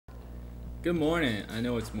Good morning. I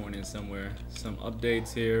know it's morning somewhere. Some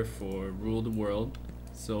updates here for Rule the World.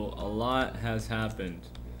 So a lot has happened.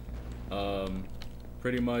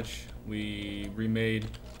 Pretty much we remade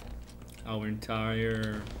our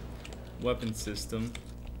entire weapon system.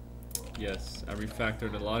 Yes, I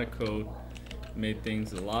refactored a lot of code, made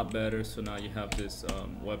things a lot better. So now you have this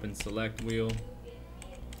weapon select wheel.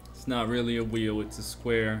 It's not really a wheel, it's a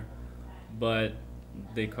square, but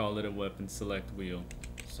they call it a weapon select wheel.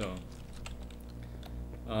 So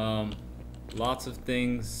lots of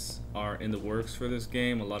things are in the works for this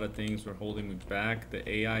game. A lot of things were holding me back. The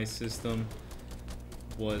AI system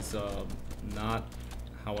was not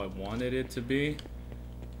how I wanted it to be.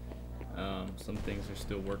 Some things are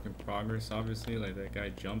still work in progress, obviously, like that guy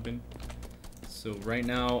jumping. So right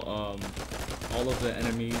now, all of the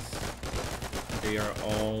enemies, they are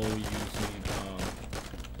all using,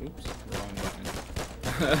 oops, wrong button.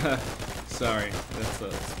 Sorry, that's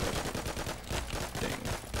a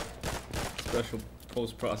special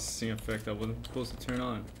post-processing effect I wasn't supposed to turn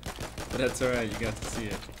on, but that's alright, you got to see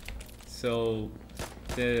it. So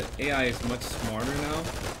the AI is much smarter now,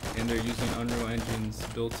 and they're using Unreal Engine's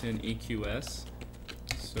built-in EQS,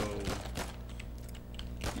 so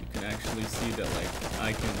you can actually see that, like,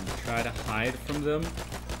 I can try to hide from them,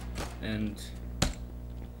 and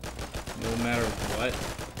no matter what,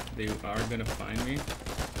 they are gonna find me.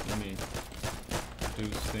 Let me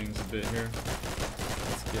reduce things a bit here.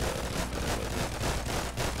 Let's get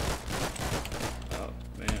oh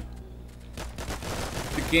man,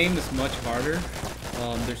 the game is much harder.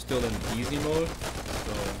 There's still an easy mode,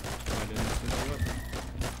 so I didn't switch it up.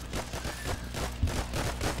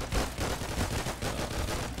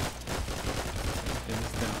 Get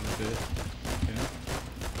this down a bit. Okay.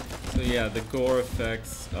 So yeah, the gore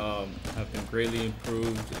effects have been greatly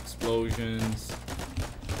improved. Explosions.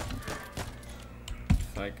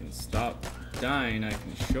 If I can stop dying, I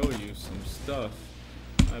can show you some stuff.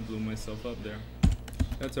 I blew myself up there.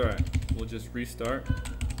 That's alright. We'll just restart.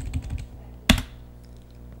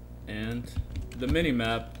 And the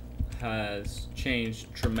minimap has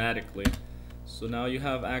changed dramatically. So now you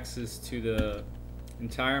have access to the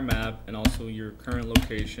entire map and also your current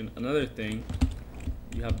location. Another thing,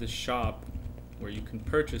 you have this shop where you can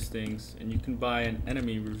purchase things, and you can buy an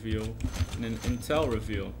enemy reveal and an intel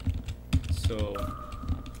reveal. So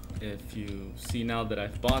if you see now that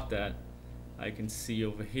I've bought that, I can see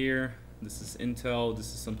over here, this is intel,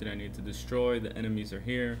 this is something I need to destroy, the enemies are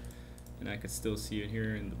here, and I can still see it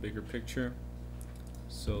here in the bigger picture.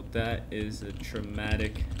 So that is a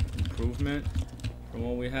dramatic improvement from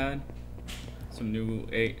what we had. Some new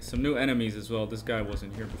enemies as well. This guy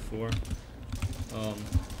wasn't here before.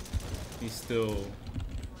 He's still,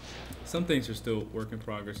 some things are still work in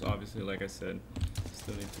progress, obviously. Like I said,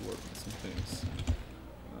 still need to work on some things.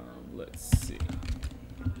 Let's see.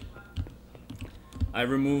 I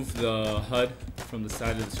removed the HUD from the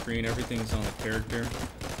side of the screen. Everything's on the character.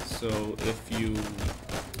 So if you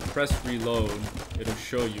press reload, it'll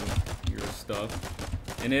show you your stuff.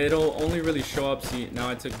 And it'll only really show up, see, now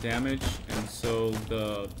I took damage, and so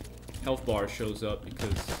the health bar shows up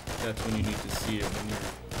because that's when you need to see it,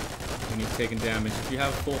 when you've taken damage. If you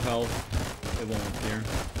have full health, it won't appear.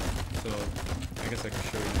 So I guess I can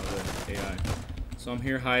show you now the AI. So I'm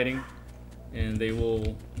here hiding, and they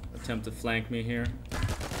will attempt to flank me here.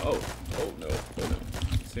 Oh no, hold on.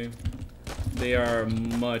 See? They are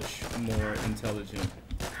much more intelligent.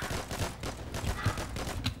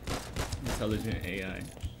 Intelligent AI.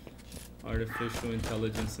 Artificial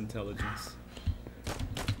intelligence.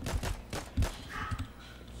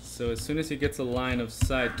 So as soon as he gets a line of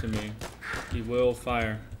sight to me, he will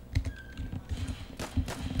fire.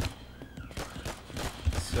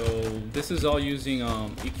 So this is all using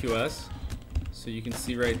EQS. So you can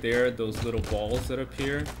see right there those little balls that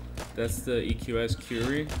appear. That's the EQS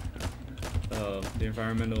Curie, the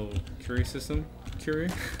environmental Curie system. Curie.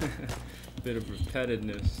 Bit of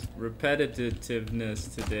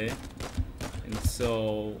repetitiveness today. And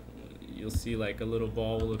so you'll see like a little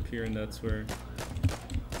ball will appear, and that's where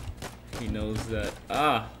he knows that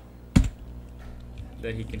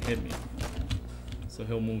that he can hit me. So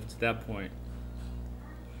he'll move to that point.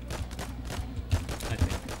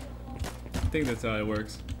 I think that's how it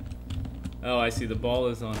works. Oh, I see, the ball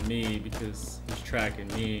is on me because he's tracking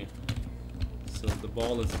me. So the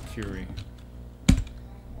ball is a Curie.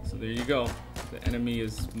 So there you go. The enemy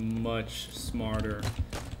is much smarter.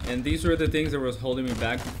 And these were the things that was holding me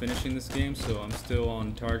back from finishing this game, so I'm still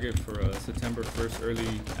on target for a September 1st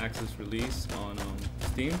early access release on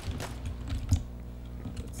Steam.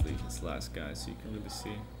 Let's leave this last guy so you can really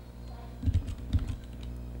see.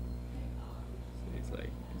 So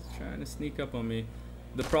he's trying trying to sneak up on me.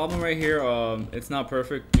 The problem right here, it's not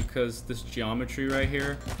perfect because this geometry right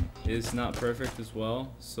here is not perfect as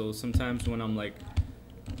well. So sometimes when I'm like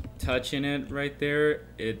touching it right there,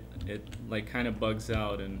 it like kind of bugs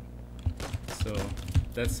out, and so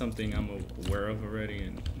that's something I'm aware of already,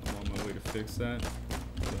 and I'm on my way to fix that.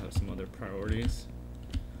 We'll have some other priorities.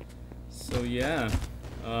 So yeah,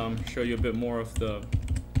 show you a bit more of the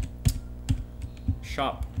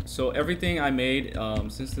shop. So everything I made,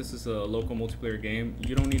 since this is a local multiplayer game,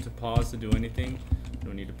 you don't need to pause to do anything. You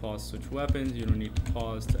don't need to pause to switch weapons. You don't need to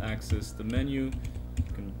pause to access the menu.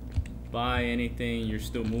 You can buy anything. You're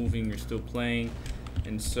still moving. You're still playing.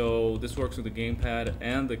 And so this works with the gamepad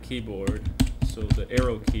and the keyboard. So the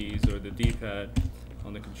arrow keys or the D-pad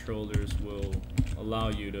on the controllers will allow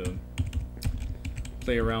you to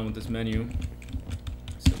play around with this menu.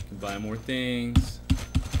 So you can buy more things.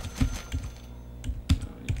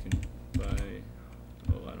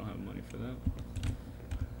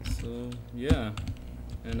 So yeah,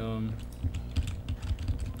 and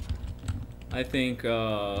I think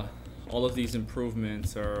all of these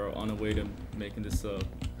improvements are on a way to making this a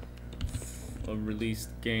released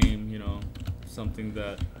game, you know, something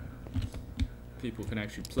that people can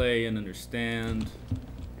actually play and understand.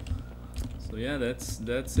 So yeah,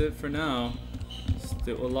 that's it for now.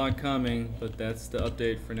 Still a lot coming, but that's the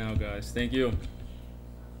update for now, guys. Thank you.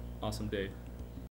 Awesome day.